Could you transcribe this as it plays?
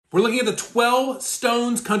We're looking at the 12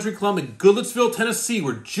 Stones Country Club in Goodlettsville, Tennessee.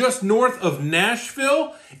 We're just north of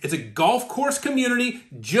Nashville. It's a golf course community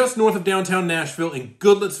just north of downtown Nashville in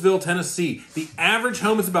Goodlettsville, Tennessee. The average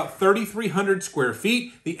home is about 3,300 square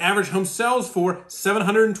feet. The average home sells for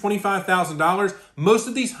 $725,000. Most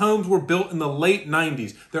of these homes were built in the late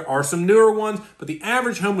 90s. There are some newer ones, but the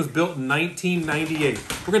average home was built in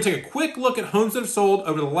 1998. We're going to take a quick look at homes that have sold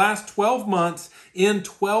over the last 12 months in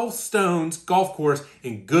 12 Stones Golf Course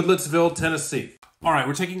in Goodlettsville, Tennessee. All right,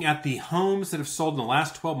 we're taking at the homes that have sold in the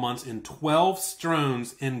last 12 months in 12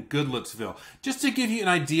 Stones in Goodlettsville. Just to give you an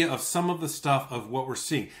idea of some of the stuff of what we're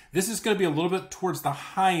seeing. This is going to be a little bit towards the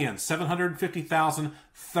high end, 750,000,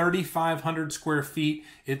 3,500 square feet.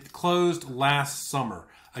 It closed last summer.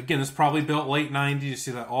 Again, it's probably built late 90s. You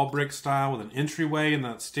see that all brick style with an entryway and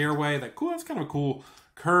that stairway. That's kind of a cool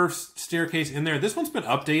curved staircase in there. This one's been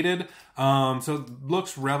updated, so it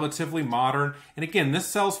looks relatively modern. And again, this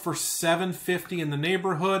sells for $750 in the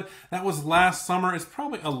neighborhood. That was last summer. It's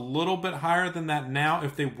probably a little bit higher than that now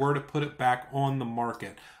if they were to put it back on the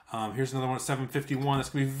market. Here's another one at $751. It's going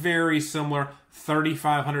to be very similar,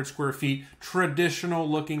 3,500 square feet, traditional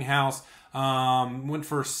looking house. Went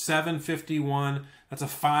for $751. That's a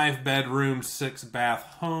 5-bedroom, 6-bath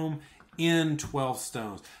home in 12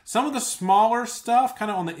 Stones. Some of the smaller stuff,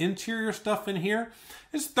 kind of on the interior stuff in here,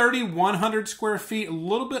 is 3,100 square feet. A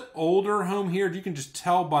little bit older home here. You can just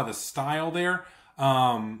tell by the style there.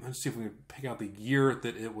 Let's see if we can pick out the year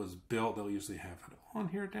that it was built. They'll usually have it on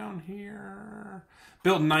here, down here.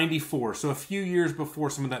 Built in 94, so a few years before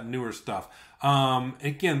some of that newer stuff.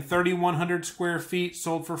 Again, 3,100 square feet,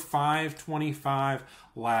 sold for $525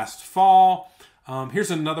 last fall.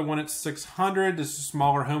 Here's another one at 600. This is a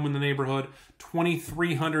smaller home in the neighborhood,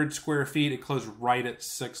 2,300 square feet. It closed right at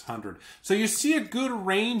 600. So you see a good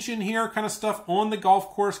range in here, kind of stuff on the golf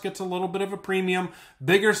course gets a little bit of a premium.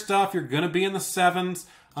 Bigger stuff, you're going to be in the 7s.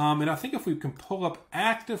 And I think if we can pull up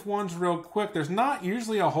active ones real quick, there's not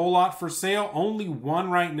usually a whole lot for sale. Only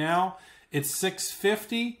one right now. It's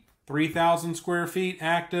 650, 3,000 square feet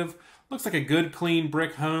active. Looks like a good, clean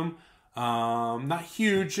brick home. Not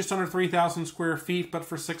huge, just under 3,000 square feet, but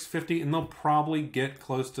for $650, and they'll probably get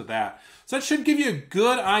close to that. So that should give you a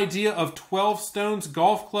good idea of 12 Stones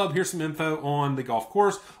Golf Club. Here's some info on the golf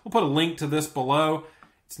course. We'll put a link to this below.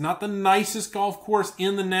 It's not the nicest golf course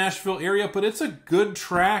in the Nashville area, but it's a good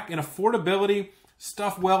track and affordability.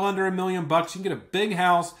 Stuff well under $1 million. You can get a big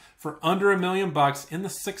house for under $1 million in the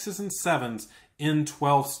 6s and 7s in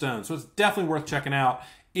 12 Stones. So it's definitely worth checking out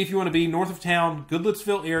if you want to be north of town,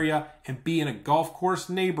 Goodlettsville area, and be in a golf course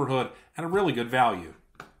neighborhood at a really good value.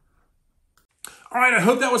 All right, I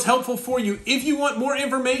hope that was helpful for you. If you want more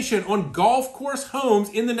information on golf course homes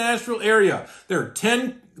in the Nashville area, there are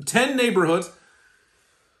 10 neighborhoods.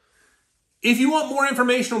 If you want more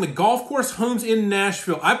information on the golf course homes in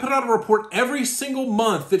Nashville, I put out a report every single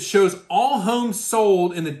month that shows all homes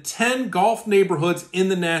sold in the 10 golf neighborhoods in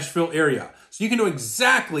the Nashville area. So you can know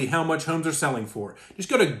exactly how much homes are selling for. Just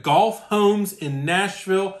go to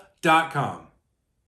golfhomesinNashville.com.